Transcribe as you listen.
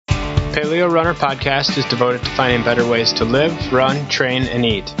Paleo Runner Podcast is devoted to finding better ways to live, run, train, and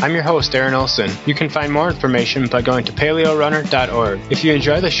eat. I'm your host, Aaron Olson. You can find more information by going to paleorunner.org. If you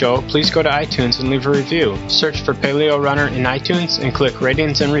enjoy the show, please go to iTunes and leave a review. Search for Paleo Runner in iTunes and click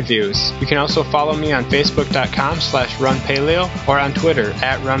ratings and reviews. You can also follow me on facebook.com/runpaleo or on Twitter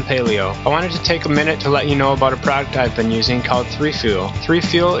 @runpaleo. I wanted to take a minute to let you know about a product I've been using called 3Fuel.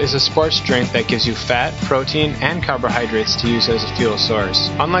 3Fuel is a sports drink that gives you fat, protein, and carbohydrates to use as a fuel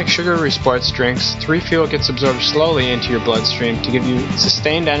source. Unlike sugary sports drinks, 3Fuel gets absorbed slowly into your bloodstream to give you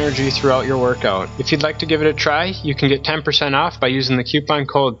sustained energy throughout your workout. If you'd like to give it a try, you can get 10% off by using the coupon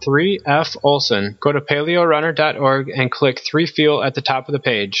code 3FOLSON. Go to paleorunner.org and click 3Fuel at the top of the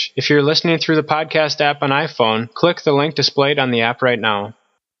page. If you're listening through the podcast app on iPhone, click the link displayed on the app right now.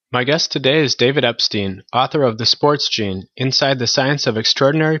 My guest today is David Epstein, author of The Sports Gene, Inside the Science of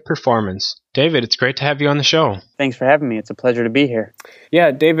Extraordinary Performance. David, it's great to have you on the show. Thanks for having me. It's a pleasure to be here.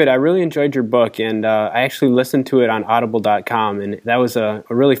 Yeah, David, I really enjoyed your book, and I actually listened to it on audible.com, and that was a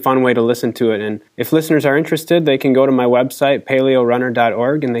really fun way to listen to it. And if listeners are interested, they can go to my website,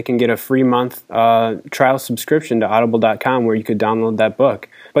 paleorunner.org, and they can get a free month trial subscription to audible.com where you could download that book.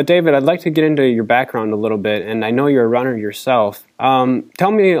 But David, I'd like to get into your background a little bit, and I know you're a runner yourself.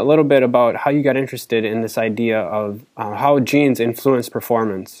 Tell me a little bit about how you got interested in this idea of how genes influence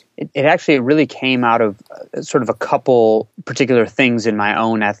performance. It actually really came out of sort of a couple particular things in my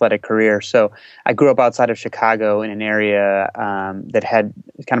own athletic career. So I grew up outside of Chicago in an area that had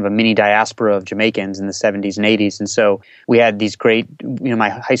kind of a mini diaspora of Jamaicans in the 70s and 80s. And so we had these great, my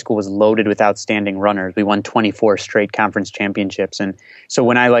high school was loaded with outstanding runners. We won 24 straight conference championships. And so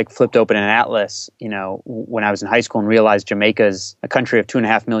when I flipped open an atlas, when I was in high school and realized Jamaica's a country of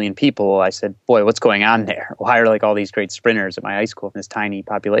 2.5 million people, I said, boy, what's going on there? Why are all these great sprinters at my high school in this tiny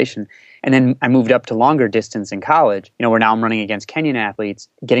population? And then I moved up to longer distance in college, where now I'm running against Kenyan athletes,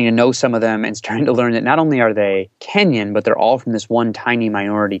 getting to know some of them and starting to learn that not only are they Kenyan, but they're all from this one tiny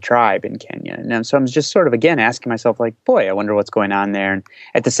minority tribe in Kenya. And so I'm just sort of, again, asking myself, boy, I wonder what's going on there. And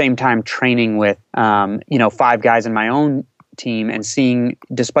at the same time, training with, 5 guys in my own team and seeing,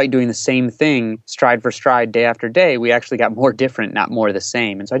 despite doing the same thing stride for stride day after day, we actually got more different, not more the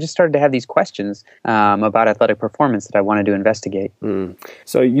same. And so I just started to have these questions about athletic performance that I wanted to investigate.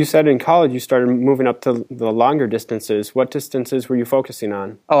 So you said in college you started moving up to the longer distances. What distances were you focusing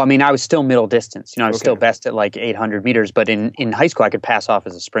on? I was still middle distance. I was still best at 800 meters, but in high school I could pass off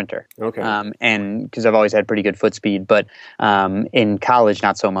as a sprinter. Okay. And because I've always had pretty good foot speed, but in college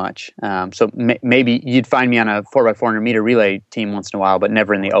not so much. So maybe you'd find me on a 4x400 meter relay team once in a while, but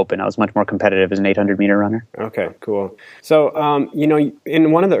never in the open. I was much more competitive as an 800-meter runner. Okay, cool. So,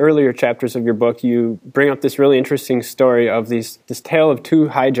 in one of the earlier chapters of your book, you bring up this really interesting story of this tale of two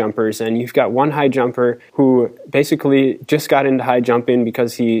high jumpers, and you've got one high jumper who basically just got into high jumping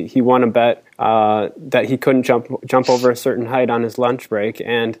because he won a bet that he couldn't jump over a certain height on his lunch break.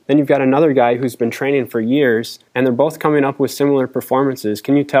 And then you've got another guy who's been training for years, and they're both coming up with similar performances.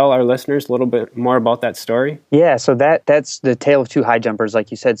 Can you tell our listeners a little bit more about that story? Yeah, so that's the tale of two high jumpers, like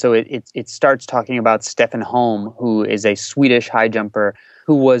you said. So it starts talking about Stefan Holm, who is a Swedish high jumper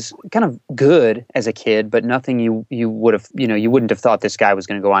who was kind of good as a kid, but nothing you would have, you wouldn't have thought this guy was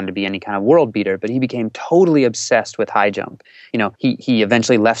going to go on to be any kind of world beater, but he became totally obsessed with high jump. He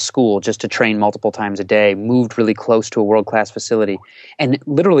eventually left school just to train multiple times a day, moved really close to a world-class facility, and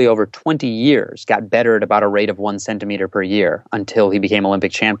literally over 20 years got better at about a rate of 1 centimeter per year until he became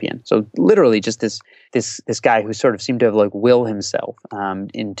Olympic champion. So literally just this guy who sort of seemed to have will himself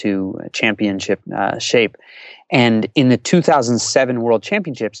into championship shape. And in the 2007 World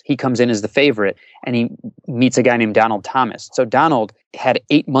Championships, he comes in as the favorite, and he meets a guy named Donald Thomas. So Donald had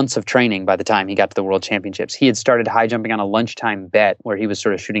 8 months of training by the time he got to the World Championships. He had started high jumping on a lunchtime bet where he was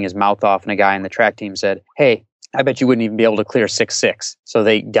sort of shooting his mouth off, and a guy in the track team said, "Hey, I bet you wouldn't even be able to clear 6'6". So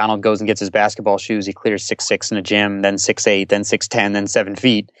Donald goes and gets his basketball shoes. He clears 6'6" in a gym, then 6'8", then 6'10", then 7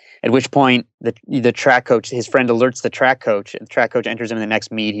 feet. At which point, the track coach, his friend alerts the track coach. The track coach enters him in the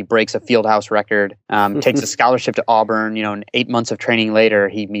next meet. He breaks a field house record, takes a scholarship to Auburn. And 8 months of training later,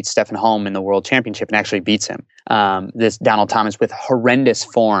 he meets Stefan Holm in the World Championship and actually beats him. This Donald Thomas with horrendous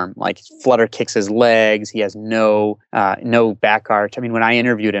form, flutter kicks his legs. He has no back arch. When I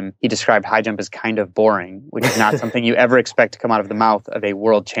interviewed him, he described high jump as kind of boring, which is not something you ever expect to come out of the mouth of a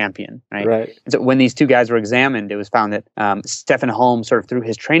world champion, right? Right. And so when these two guys were examined, it was found that Stefan Holm, sort of through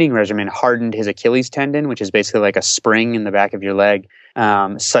his training regimen, hardened his Achilles tendon, which is basically like a spring in the back of your leg,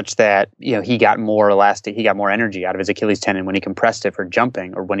 such that he got more elastic, he got more energy out of his Achilles tendon when he compressed it for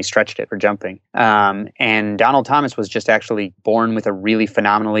jumping or when he stretched it for jumping. And Donald Thomas was just actually born with a really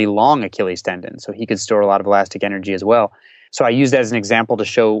phenomenally long Achilles tendon, so he could store a lot of elastic energy as well. So I use that as an example to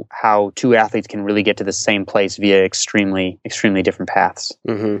show how two athletes can really get to the same place via extremely, extremely different paths.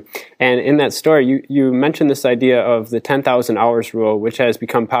 Mm-hmm. And in that story, you mentioned this idea of the 10,000 hours rule, which has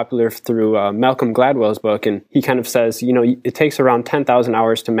become popular through Malcolm Gladwell's book. And he kind of says, it takes around 10,000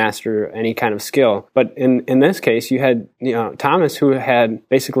 hours to master any kind of skill. But in this case, you had Thomas, who had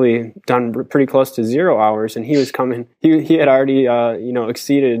basically done pretty close to 0 hours, and he had already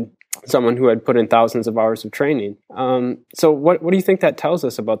exceeded someone who had put in thousands of hours of training. So what do you think that tells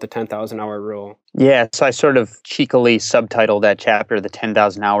us about the 10,000 hour rule? Yeah, so I sort of cheekily subtitled that chapter the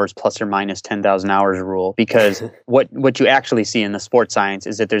 10,000 hours plus or minus 10,000 hours rule, because what you actually see in the sports science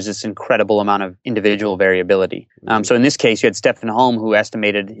is that there's this incredible amount of individual variability. So in this case, you had Stefan Holm, who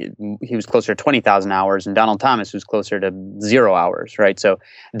estimated he was closer to 20,000 hours, and Donald Thomas, who's closer to 0 hours, right? So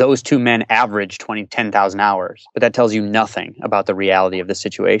those two men averaged 10,000 hours, but that tells you nothing about the reality of the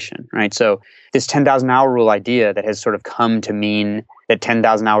situation, right? So this 10,000 hour rule idea that has sort of come to mean that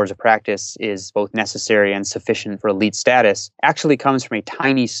 10,000 hours of practice is both necessary and sufficient for elite status actually comes from a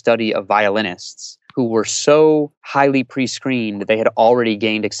tiny study of violinists who were so highly pre-screened that they had already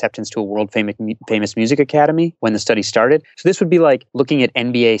gained acceptance to a world-famous music academy when the study started. So this would be like looking at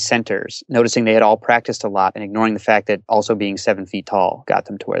NBA centers, noticing they had all practiced a lot and ignoring the fact that also being 7 feet tall got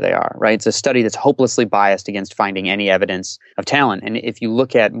them to where they are, right? It's a study that's hopelessly biased against finding any evidence of talent. And if you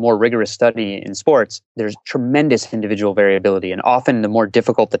look at more rigorous study in sports, there's tremendous individual variability. And often the more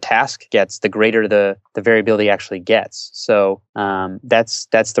difficult the task gets, the greater the variability actually gets. So that's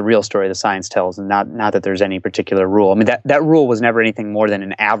the real story the science tells, and not that there's any particular rule. I mean, that rule was never anything more than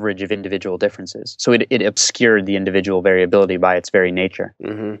an average of individual differences. So it obscured the individual variability by its very nature.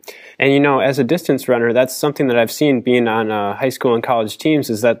 Mm-hmm. And, as a distance runner, that's something that I've seen being on high school and college teams,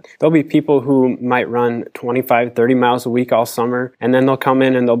 is that there'll be people who might run 25, 30 miles a week all summer, and then they'll come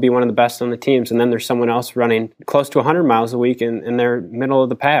in and they'll be one of the best on the teams. And then there's someone else running close to 100 miles a week and they're middle of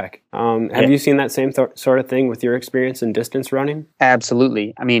the pack. Have you seen that same sort of thing with your experience in distance running?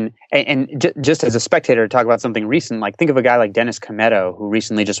 Absolutely. I mean, and just as a spectator, to talk about something recent, like think of a guy like Dennis Cometto, who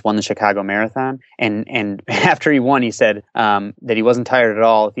recently just won the Chicago Marathon. And after he won, he said that he wasn't tired at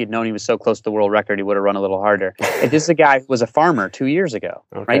all. If he had known he was so close to the world record, he would have run a little harder. And this is a guy who was a farmer 2 years ago,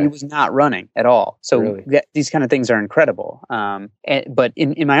 right? He was not running at all. So really? These kind of things are incredible. But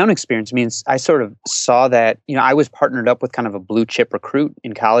in my own experience, I mean, I sort of saw that, I was partnered up with kind of a blue chip recruit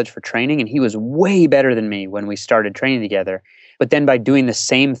in college for training, and he was way better than me when we started training together. But then by doing the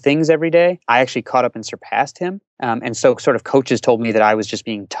same things every day, I actually caught up and surpassed him. And so sort of coaches told me that I was just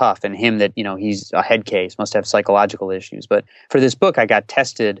being tough, and him that, he's a head case, must have psychological issues. But for this book, I got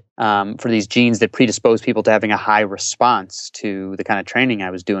tested for these genes that predispose people to having a high response to the kind of training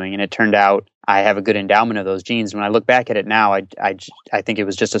I was doing. And it turned out I have a good endowment of those genes. When I look back at it now, I think it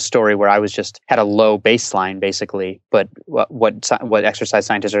was just a story where I was just had a low baseline, basically. But what exercise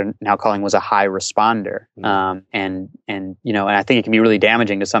scientists are now calling was a high responder. And I think it can be really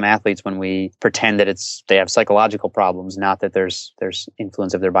damaging to some athletes when we pretend that they have psychological problems, not that there's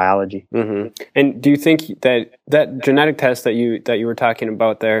influence of their biology. Mm-hmm. And do you think that genetic test that you were talking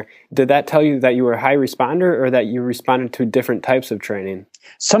about there, did that tell you that you were a high responder, or that you responded to different types of training?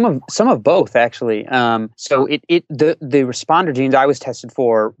 Some of both, actually. So the responder genes I was tested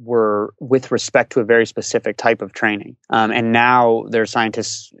for were with respect to a very specific type of training. And now there are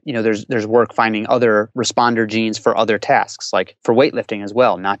scientists, there's work finding other responder genes for other tasks, like for weightlifting as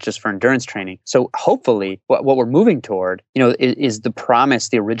well, not just for endurance training. So hopefully what we're moving toward, is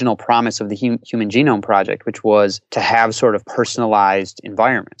the original promise of the Human Genome Project, which was to have sort of personalized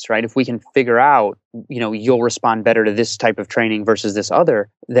environments, right? If we can figure out, you'll respond better to this type of training versus this other,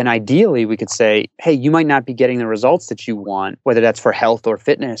 then ideally we could say, hey, you might not be getting the results that you want, whether that's for health or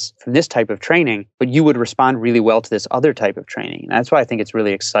fitness, from this type of training, but you would respond really well to this other type of training. And that's why I think it's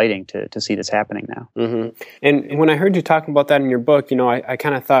really exciting to see this happening now. Mm-hmm. And when I heard you talking about that in your book, I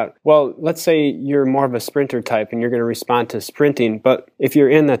kind of thought, well, let's say you're more of a sprinter type and you're going to respond to sprinting, but if you're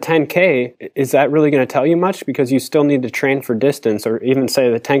in the 10K, is that really going to tell you much? Because you still need to train for distance, or even say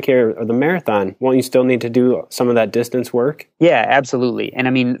the 10K or the marathon. Won't you still need to do some of that distance work? Yeah, absolutely. And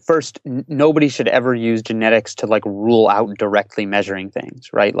I mean, first, nobody should ever use genetics to rule out directly measuring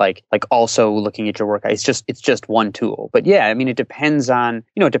things, right? Like also looking at your work. It's just one tool. But yeah, I mean, it depends on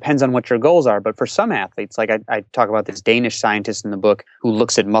what your goals are. But for some athletes, like I talk about this Danish scientist in the book who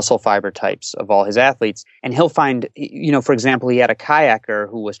looks at muscle fiber types of all his athletes, and he'll find, for example, he had a kayaker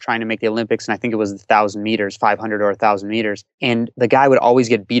who was trying to make the Olympics, and I think it was 1,000 meters, 500 or 1,000 meters, and the guy would always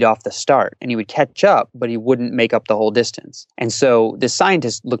get beat off the start, and he would catch catch up, but he wouldn't make up the whole distance. And so this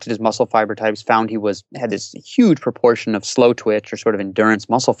scientist looked at his muscle fiber types, found he had this huge proportion of slow twitch or sort of endurance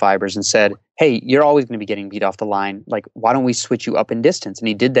muscle fibers, and said, hey, you're always going to be getting beat off the line. Like, why don't we switch you up in distance? And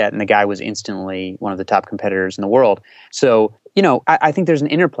he did that, and the guy was instantly one of the top competitors in the world. So, I think there's an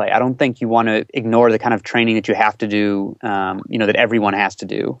interplay. I don't think you want to ignore the kind of training that you have to do, that everyone has to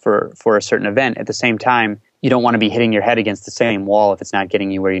do for a certain event. At the same time, you don't want to be hitting your head against the same wall if it's not getting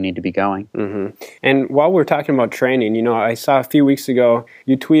you where you need to be going. Mm-hmm. And while we're talking about training, I saw a few weeks ago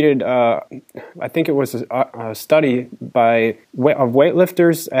you tweeted, I think it was a study of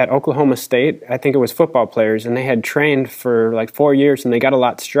weightlifters at Oklahoma State. I think it was football players, and they had trained for like 4 years, and they got a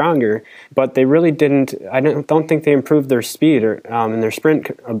lot stronger, but they really didn't. I don't think they improved their speed or and their sprint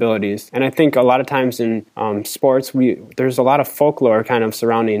abilities. And I think a lot of times in sports, there's a lot of folklore kind of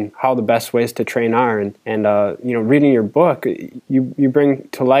surrounding how the best ways to train are, and reading your book, you bring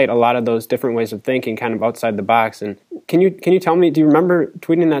to light a lot of those different ways of thinking, kind of outside the box. And can you tell me? Do you remember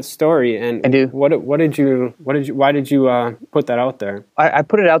tweeting that story? And I do. Why did you put that out there? I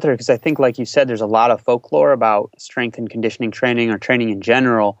put it out there because I think, like you said, there's a lot of folklore about strength and conditioning training or training in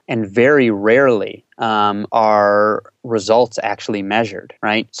general, and very rarely are results actually measured,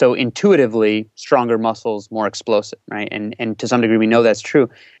 right? So intuitively, stronger muscles, more explosive, right? And to some degree, we know that's true.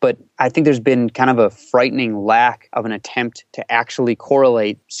 But I think there's been kind of a frightening lack of an attempt to actually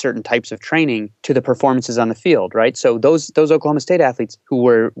correlate certain types of training to the performances on the field, right? So those Oklahoma State athletes who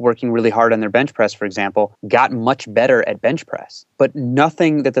were working really hard on their bench press, for example, got much better at bench press. But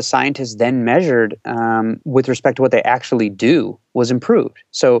nothing that the scientists then measured with respect to what they actually do was improved.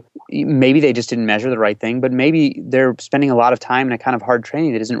 So maybe they just didn't measure the right thing, but maybe they're spending a lot of time in a kind of hard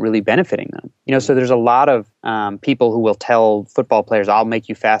training that isn't really benefiting them. So there's a lot of people who will tell football players, I'll make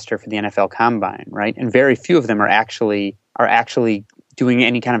you faster for the NFL Combine, right? And very few of them are actually doing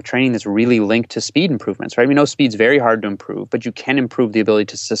any kind of training that's really linked to speed improvements, right? We know speed's very hard to improve, but you can improve the ability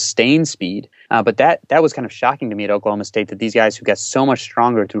to sustain speed. But that was kind of shocking to me at Oklahoma State, that these guys who got so much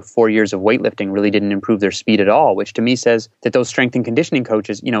stronger through 4 years of weightlifting really didn't improve their speed at all, which to me says that those strength and conditioning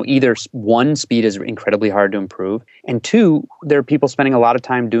coaches, either one, speed is incredibly hard to improve, and two, there are people spending a lot of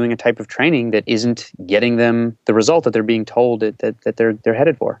time doing a type of training that isn't getting them the result that they're being told that they're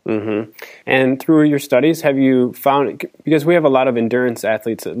headed for. Mm-hmm. And through your studies, have you found, because we have a lot of endurance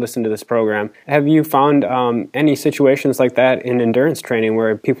athletes that listen to this program, have you found any situations like that in endurance training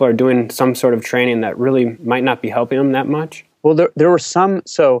where people are doing some sort of training that really might not be helping them that much? Well, there were some.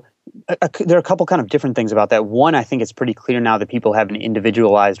 So there are a couple kind of different things about that. One, I think it's pretty clear now that people have an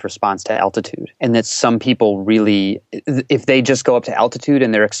individualized response to altitude, and that some people really, if they just go up to altitude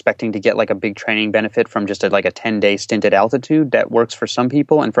and they're expecting to get like a big training benefit from just like a 10-day stint at altitude, that works for some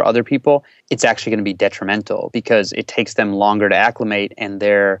people, and for other people, it's actually going to be detrimental because it takes them longer to acclimate, and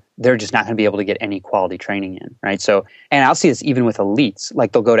they're just not going to be able to get any quality training in, right? So, and I'll see this even with elites,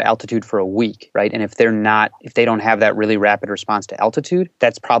 like they'll go to altitude for a week, right? And if they don't have that really rapid response to altitude,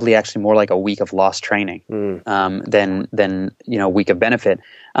 that's probably actually more like a week of lost training than a week of benefit.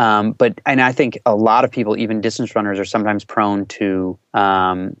 And I think a lot of people, even distance runners, are sometimes prone to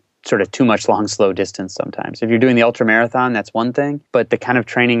sort of too much long, slow distance sometimes. If you're doing the ultra marathon, that's one thing. But the kind of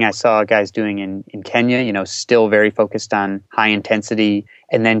training I saw guys doing in Kenya, still very focused on high intensity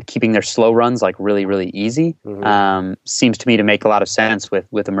and then keeping their slow runs like really, really easy, seems to me to make a lot of sense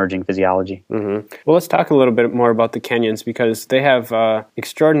with emerging physiology. Mm-hmm. Well, let's talk a little bit more about the Kenyans, because they have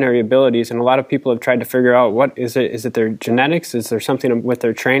extraordinary abilities, and a lot of people have tried to figure out, what is it? Is it their genetics? Is there something with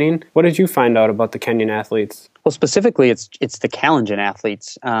their training? What did you find out about the Kenyan athletes? Well, specifically, it's the Kalenjin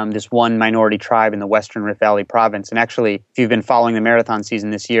athletes, this one minority tribe in the Western Rift Valley province. And actually, if you've been following the marathon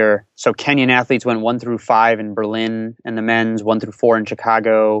season this year, so Kenyan athletes went 1 through 5 in Berlin, and the men's 1 through 4 in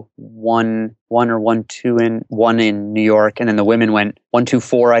Chicago, 1 in New York, and then the women went 1, 2,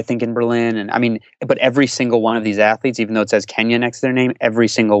 4, I think, in Berlin. And but every single one of these athletes, even though it says Kenya next to their name, every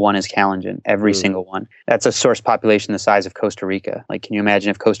single one is Kalenjin. Every single one. That's a source population the size of Costa Rica. Like, can you imagine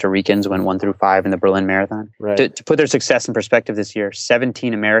if Costa Ricans went 1 through 5 in the Berlin Marathon? Right. To put their success in perspective this year,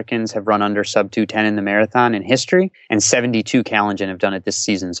 17 Americans have run under sub 2:10 in the marathon in history, and 72 Kalenjin have done it this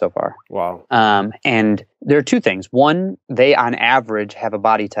season so far. Wow. And there are two things. One, they on average have a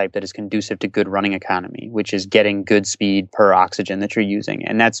body type that is conducive to good running economy, which is getting good speed per oxygen that you're using.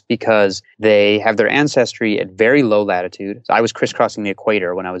 And that's because they have their ancestry at very low latitude. So I was crisscrossing the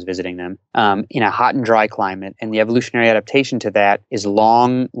equator when I was visiting them, in a hot and dry climate. And the evolutionary adaptation to that is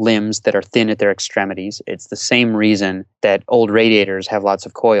long limbs that are thin at their extremities. It's the same reason that old radiators have lots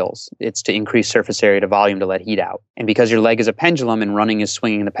of coils. It's to increase surface area to volume to let heat out. And because your leg is a pendulum and running is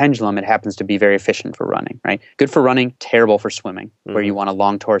swinging the pendulum, it happens to be very efficient for running. conditioning, right? Good for running, terrible for swimming, where you want a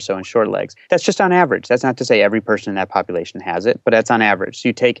long torso and short legs. That's just on average. That's not to say every person in that population has it, but that's on average. So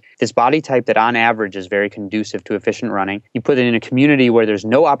you take this body type that on average is very conducive to efficient running, you put it in a community where there's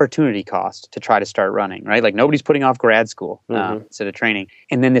no opportunity cost to try to start running, right? Like nobody's putting off grad school instead of training.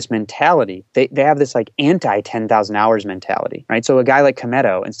 And then this mentality, they have this like anti 10,000 hours mentality, right? So a guy like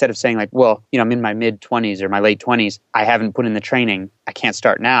Kometo, instead of saying like, well, I'm in my mid 20s or my late 20s, I haven't put in the training, I can't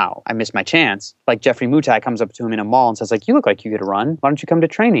start now, I missed my chance. Like Jeffrey Mutai comes up to him in a mall and says like, you look like you could run, why don't you come to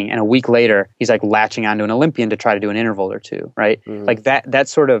training? And a week later, he's like latching onto an Olympian to try to do an interval or two, right? Like that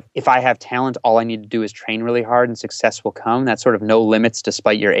sort of, if I have talent, all I need to do is train really hard and success will come. That sort of no limits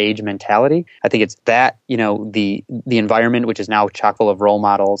despite your age mentality. I think it's that, the environment, which is now chock full of role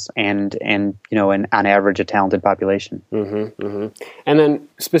models and on average a talented population. And then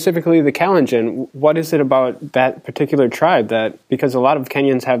specifically the Kalenjin, what is it about that particular tribe that, because a lot of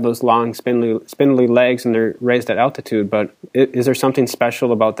Kenyans have those long spindly legs and they're raised at altitude, but is there something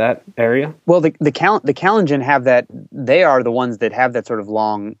special about that area? Well, the Kalenjin have that. They are the ones that have that sort of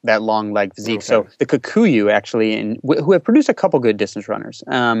long leg physique. Okay. So the Kikuyu actually, who have produced a couple good distance runners,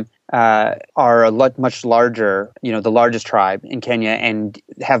 are a much larger, the largest tribe in Kenya, and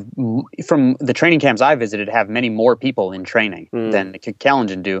have, from the training camps I visited, have many more people in training than the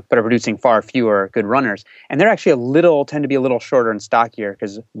Kalenjin do, but are producing far fewer good runners. And they're actually tend to be a little shorter and stockier,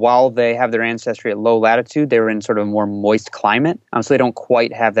 because while they have their ancestry at low latitude, they were in sort of a more moist climate, so they don't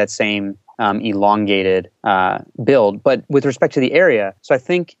quite have that same elongated build. But with respect to the area, so I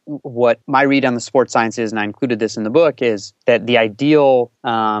think what my read on the sports science is, and I included this in the book, is that the ideal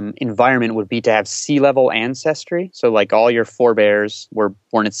environment would be to have sea level ancestry. So like all your forebears were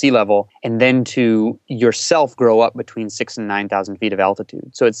born at sea level, and then to yourself grow up between 6,000 and 9,000 feet of altitude.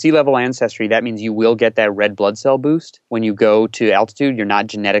 So at sea level ancestry, that means you will get that red blood cell boost when you go to altitude. You're not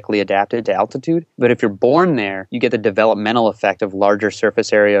genetically adapted to altitude. But if you're born there, you get the developmental effect of larger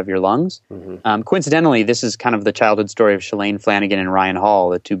surface area of your lungs. Coincidentally, this is kind of the childhood story of Shalane Flanagan and Ryan Hall,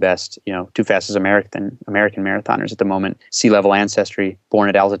 the two fastest American marathoners at the moment. Sea level ancestry, born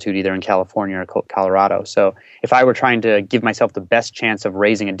at altitude either in California or Colorado. So if I were trying to give myself the best chance of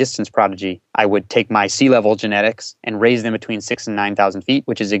raising a distance prodigy, I would take my sea level genetics and raise them between 6,000 and 9,000 feet,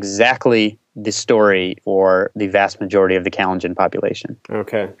 which is exactly the story for the vast majority of the Kalenjin population.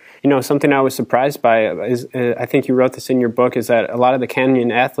 Okay. Something I was surprised by is, I think you wrote this in your book, is that a lot of the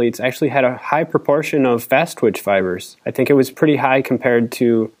Kenyan athletes actually had a high proportion of fast twitch fibers. I think it was pretty high compared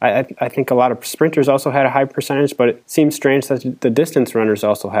to, I think a lot of sprinters also had a high percentage, but it seems strange that the distance runners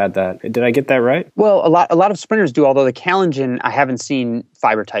also had that. Did I get that right? Well, a lot of sprinters do, although the Kalenjin, I haven't seen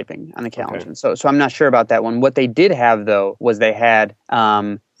fiber typing on the Kalenjin. Okay. So I'm not sure about that one. What they did have, though, was they had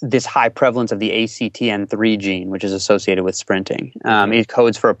this high prevalence of the ACTN3 gene, which is associated with sprinting. It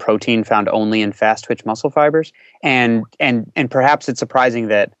codes for a protein found only in fast twitch muscle fibers. And perhaps it's surprising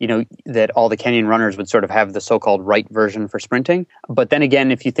that, that all the Kenyan runners would sort of have the so-called right version for sprinting. But then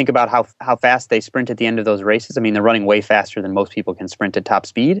again, if you think about how fast they sprint at the end of those races, I mean, they're running way faster than most people can sprint at top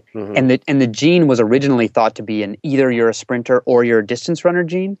speed. And the gene was originally thought to be either you're a sprinter or you're a distance runner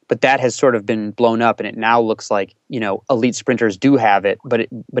gene, but that has sort of been blown up, and it now looks like, elite sprinters do have it,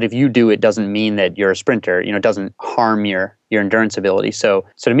 but if you do, it doesn't mean that you're a sprinter. It doesn't harm your endurance ability. So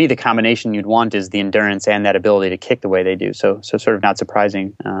to me, the combination you'd want is the endurance and that ability to kick the way they do. So sort of not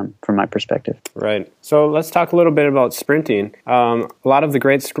surprising from my perspective. Right. So let's talk a little bit about sprinting. A lot of the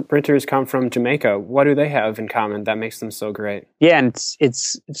great sprinters come from Jamaica. What do they have in common that makes them so great? Yeah, and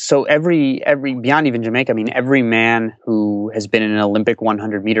it's so every beyond even Jamaica. I mean, every man who has been in an Olympic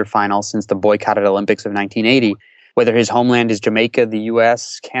 100-meter final since the boycotted Olympics of 1980. Whether his homeland is Jamaica, the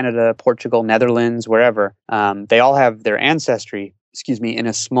U.S., Canada, Portugal, Netherlands, wherever, they all have their ancestry, in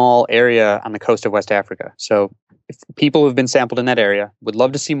a small area on the coast of West Africa. So if people who've been sampled in that area would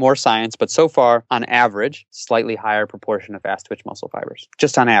love to see more science, but so far, on average, slightly higher proportion of fast twitch muscle fibers.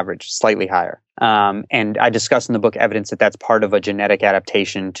 Just on average, slightly higher. And I discuss in the book evidence that that's part of a genetic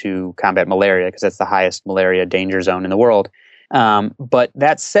adaptation to combat malaria, because that's the highest malaria danger zone in the world. But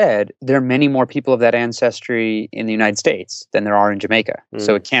that said, there are many more people of that ancestry in the United States than there are in Jamaica.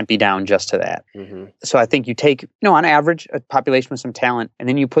 So it can't be down just to that. So I think you take, on average, a population with some talent, and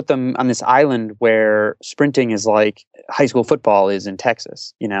then you put them on this island where sprinting is like high school football is in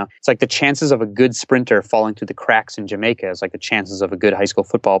Texas. It's like the chances of a good sprinter falling through the cracks in Jamaica is like the chances of a good high school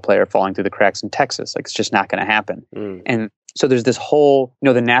football player falling through the cracks in Texas. Like, it's just not going to happen. And so there's this whole,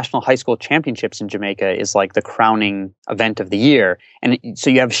 the National High School Championships in Jamaica is like the crowning event of the year. And so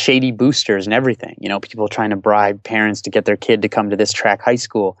you have shady boosters and everything, people trying to bribe parents to get their kid to come to this track high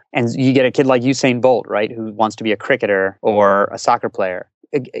school. And you get a kid like Usain Bolt, right, who wants to be a cricketer or a soccer player.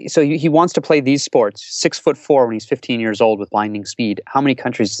 he wants to play these sports. 6'4" when he's 15 years old with blinding speed. How many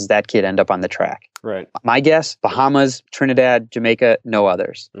countries does that kid end up on the track? Right. My guess, Bahamas, Trinidad, Jamaica, no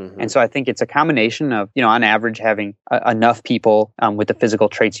others. Mm-hmm. And so I think it's a combination of, on average, having enough people with the physical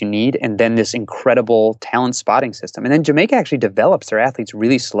traits you need, and then this incredible talent spotting system. And then Jamaica actually develops their athletes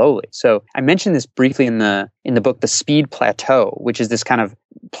really slowly. So I mentioned this briefly in the book, The Speed Plateau, which is this kind of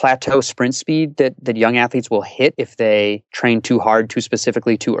plateau sprint speed that young athletes will hit if they train too hard, too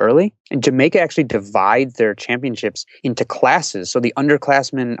specifically, too early. And Jamaica actually divides their championships into classes. So the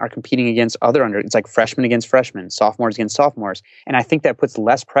underclassmen are competing against it's like freshmen against freshmen, sophomores against sophomores. And I think that puts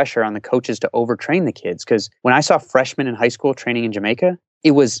less pressure on the coaches to overtrain the kids. Because when I saw freshmen in high school training in Jamaica,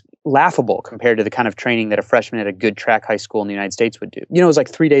 it was laughable compared to the kind of training that a freshman at a good track high school in the United States would do. It was like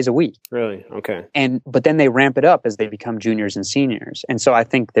 3 days a week. Really? Okay. But then they ramp it up as they become juniors and seniors. And so I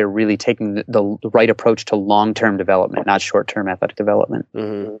think they're really taking the right approach to long-term development, not short-term athletic development.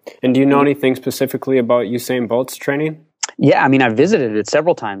 Mm-hmm. And do you know anything specifically about Usain Bolt's training? Yeah, I mean, I visited it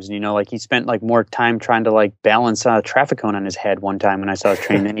several times, and he spent more time trying to balance a traffic cone on his head one time when I saw his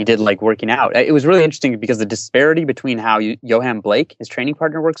training than he did working out. It was really interesting because the disparity between how Johan Blake, his training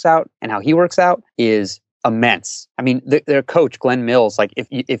partner, works out and how he works out is immense. I mean, their coach Glenn Mills,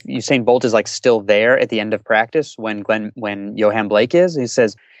 if Usain Bolt is still there at the end of practice when Johan Blake is, he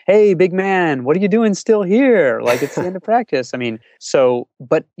says, "Hey, big man, what are you doing still here? It's the end of practice." I mean,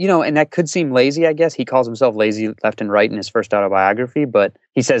 but and that could seem lazy, I guess. He calls himself lazy left and right in his first autobiography, but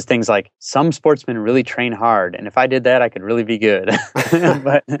he says things like, "Some sportsmen really train hard, and if I did that, I could really be good."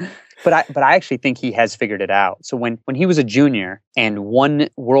 But I actually think he has figured it out. So when he was a junior and won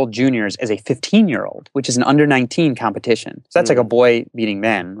World Juniors as a 15-year-old, which is an under 19 competition, so that's like a boy beating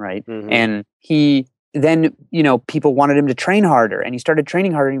men, right? Mm-hmm. And then, people wanted him to train harder, and he started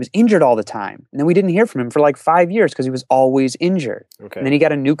training harder, and he was injured all the time. And then we didn't hear from him for 5 years because he was always injured. Okay. And then he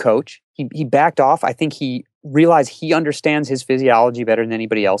got a new coach. He backed off. I think he realized he understands his physiology better than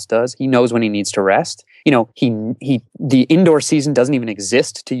anybody else does. He knows when he needs to rest. The indoor season doesn't even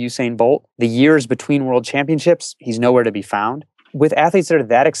exist to Usain Bolt. The years between world championships, he's nowhere to be found. With athletes that are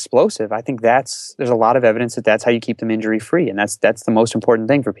that explosive, I think there's a lot of evidence that that's how you keep them injury free, and that's the most important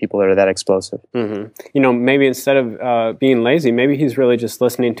thing for people that are that explosive. Mm-hmm. Maybe instead of being lazy, maybe he's really just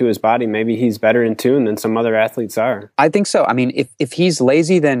listening to his body. Maybe he's better in tune than some other athletes are. I think so. I mean, if he's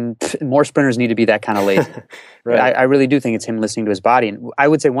lazy, then more sprinters need to be that kind of lazy. Right. I really do think it's him listening to his body. And I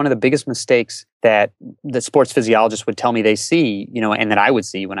would say one of the biggest mistakes that the sports physiologists would tell me they see, and that I would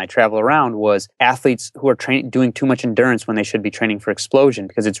see when I travel around, was athletes who are doing too much endurance when they should be training for explosion.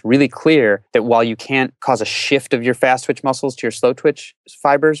 Because it's really clear that while you can't cause a shift of your fast twitch muscles to your slow twitch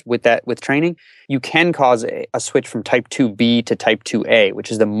fibers with training, you can cause a switch from type 2B to type 2A,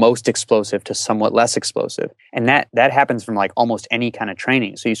 which is the most explosive to somewhat less explosive. And that happens from almost any kind of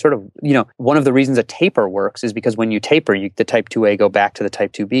training. So you sort of, one of the reasons a taper works is because when you taper, the type 2A go back to the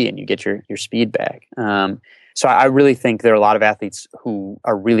type 2B and you get your speed back. So I really think there are a lot of athletes who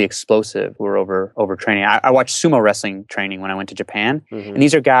are really explosive who are overtraining. I watched sumo wrestling training when I went to Japan, and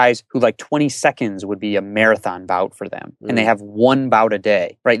these are guys who 20 seconds would be a marathon bout for them, and they have one bout a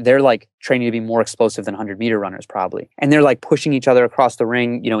day, right? They're training to be more explosive than 100-meter runners probably, and they're pushing each other across the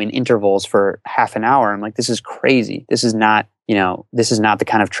ring, in intervals for half an hour. I'm this is crazy. This is not the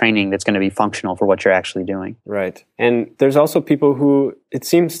kind of training that's going to be functional for what you're actually doing. Right. And there's also people who, it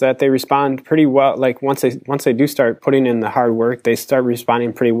seems that they respond pretty well. Once they do start putting in the hard work, they start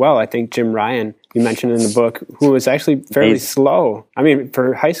responding pretty well. I think Jim Ryan, you mentioned in the book, who was actually fairly slow. I mean,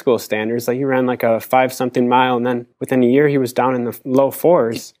 for high school standards, he ran a 5-something mile, and then within a year he was down in the low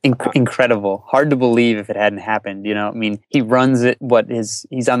 4s. Incredible. Hard to believe if it hadn't happened. I mean, he runs it.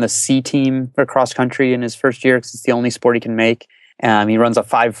 He's on the C team for cross country in his first year because it's the only sport he can make. He runs a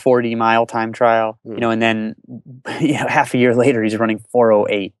 5:40 mile time trial, and then half a year later he's running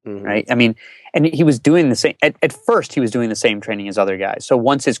 4:08, right? I mean, and he was doing the same. At first, he was doing the same training as other guys. So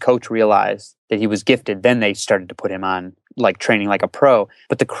once his coach realized that he was gifted, then they started to put him on training like a pro.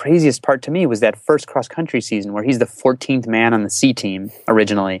 But the craziest part to me was that first cross country season where he's the 14th man on the C team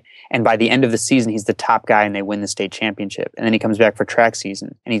originally, and by the end of the season he's the top guy and they win the state championship. And then he comes back for track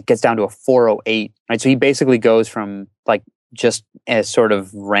season and he gets down to a 4:08, right? So he basically goes from just a sort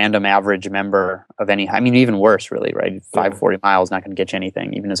of random average member of even worse, really, right? 5:40 miles not going to get you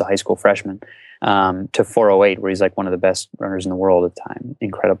anything, even as a high school freshman, to 4:08, where he's one of the best runners in the world at the time.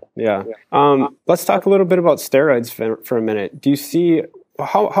 Incredible. Yeah. Let's talk a little bit about steroids for a minute. Do you see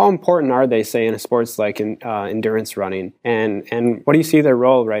how important are they, say, in a sports like endurance running, and what do you see their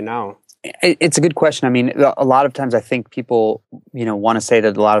role right now? It's a good question. I mean, a lot of times I think people, want to say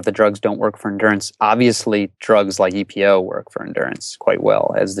that a lot of the drugs don't work for endurance. Obviously, drugs like EPO work for endurance quite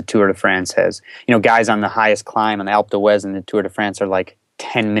well, as the Tour de France has. Guys on the highest climb on the Alpe d'Huez and the Tour de France are like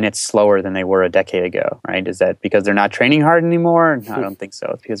 10 minutes slower than they were a decade ago, right? Is that because they're not training hard anymore? No, I don't think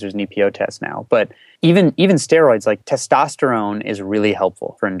so. It's because there's an EPO test now. But even steroids, like testosterone, is really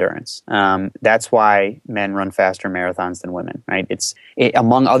helpful for endurance. That's why men run faster marathons than women, right?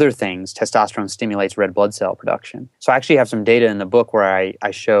 Among other things, testosterone stimulates red blood cell production. So I actually have some data in the book where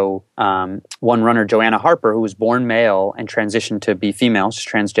I show one runner, Joanna Harper, who was born male and transitioned to be female,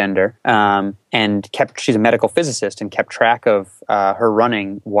 she's transgender, and she's a medical physicist and kept track of her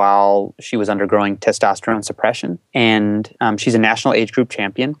running while she was undergoing testosterone suppression. And she's a national age group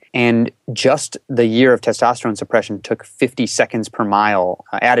champion. And just the year of testosterone suppression took 50 seconds per mile,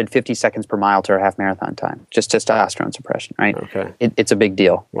 added 50 seconds per mile to her half marathon time. Just testosterone suppression, right? Okay. It's a big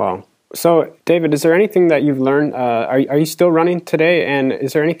deal. Wow. So, David, is there anything that you've learned? Are you still running today? And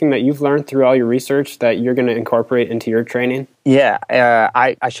is there anything that you've learned through all your research that you're going to incorporate into your training? Yeah,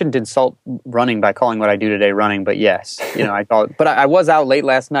 I shouldn't insult running by calling what I do today running, but yes, I call it. But I was out late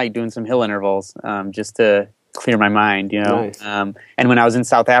last night doing some hill intervals just to clear my mind, Nice. And when I was in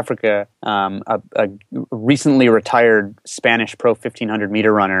South Africa, a recently retired Spanish pro 1500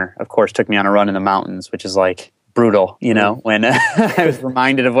 meter runner, of course, took me on a run in the mountains, which is like brutal, when I was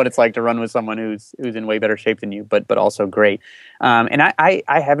reminded of what it's like to run with someone who's in way better shape than you, but also great. And I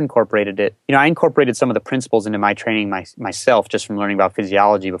have incorporated it. I incorporated some of the principles into my training myself just from learning about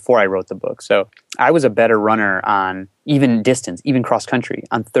physiology before I wrote the book. So I was a better runner on even distance, even cross country,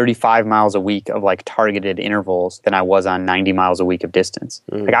 on 35 miles a week of like targeted intervals than I was on 90 miles a week of distance.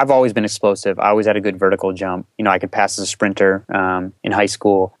 Like I've always been explosive. I always had a good vertical jump. I could pass as a sprinter in high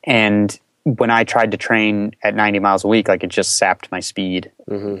school. And when I tried to train at 90 miles a week, like it just sapped my speed,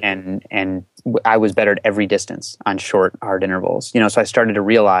 and I was better at every distance on short, hard intervals. So I started to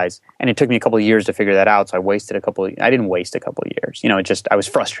realize, and it took me a couple of years to figure that out. So I didn't waste a couple of years. I was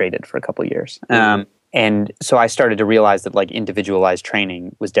frustrated for a couple of years. And so I started to realize that like individualized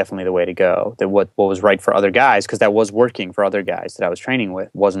training was definitely the way to go. That what was right for other guys, because that was working for other guys that I was training with,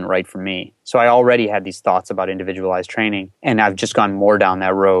 wasn't right for me. So I already had these thoughts about individualized training, and I've just gone more down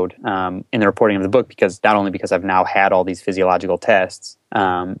that road in the reporting of the book, because not only because I've now had all these physiological tests,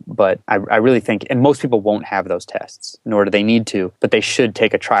 but I really think, and most people won't have those tests, nor do they need to, but they should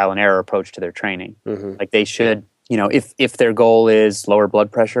take a trial and error approach to their training. Like they should. If their goal is lower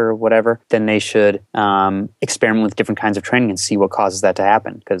blood pressure or whatever, then they should experiment with different kinds of training and see what causes that to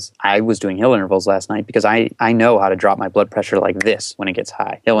happen. Because I was doing hill intervals last night because I know how to drop my blood pressure like this when it gets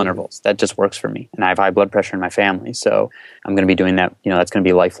high. Hill intervals, that just works for me. And I have high blood pressure in my family, so I'm going to be doing that. That's going to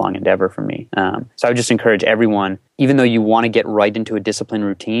be a lifelong endeavor for me. So I would just encourage everyone, even though you want to get right into a discipline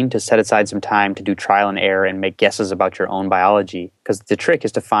routine, to set aside some time to do trial and error and make guesses about your own biology. Because the trick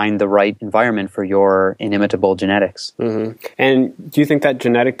is to find the right environment for your inimitable genetics. And do you think that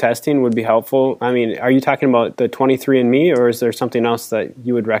genetic testing would be helpful? I mean, are you talking about the 23andMe, or is there something else that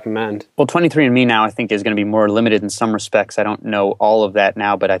you would recommend? Well, 23andMe now I think is going to be more limited in some respects. I don't know all of that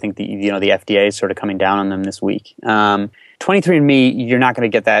now, but I think the FDA is sort of coming down on them this week. 23andMe, you're not going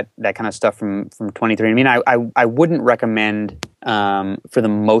to get that kind of stuff from 23andMe. And I wouldn't recommend, for the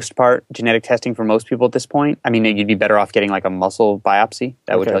most part, genetic testing for most people at this point. I mean, you'd be better off getting like a muscle biopsy.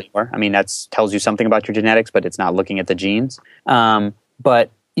 That would tell you more. I mean, that tells you something about your genetics, but it's not looking at the genes.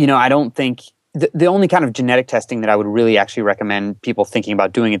 But, I don't think... The only kind of genetic testing that I would really actually recommend people thinking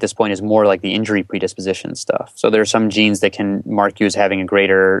about doing at this point is more like the injury predisposition stuff. So there are some genes that can mark you as having a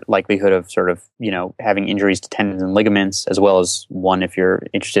greater likelihood of sort of, having injuries to tendons and ligaments, as well as one if you're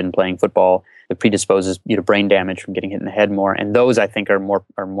interested in playing football that predisposes you to brain damage from getting hit in the head more. And those I think are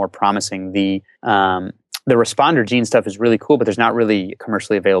more promising. The responder gene stuff is really cool, but there's not really a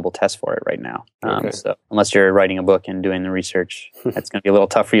commercially available test for it right now. So unless you're writing a book and doing the research, that's going to be a little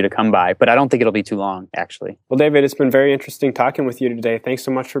tough for you to come by. But I don't think it'll be too long, actually. Well, David, it's been very interesting talking with you today. Thanks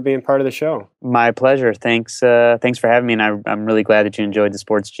so much for being part of the show. My pleasure. Thanks for having me, and I'm really glad that you enjoyed the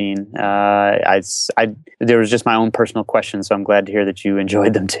sports gene. There was just my own personal questions, so I'm glad to hear that you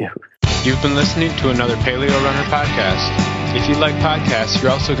enjoyed them too. You've been listening to another Paleo Runner podcast. If you like podcasts,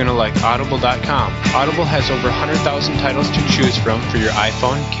 you're also going to like Audible.com. Audible has over 100,000 titles to choose from for your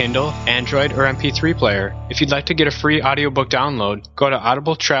iPhone, Kindle, Android, or MP3 player. If you'd like to get a free audiobook download, go to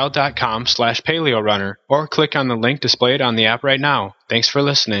audibletrial.com/paleorunner or click on the link displayed on the app right now. Thanks for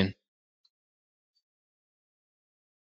listening.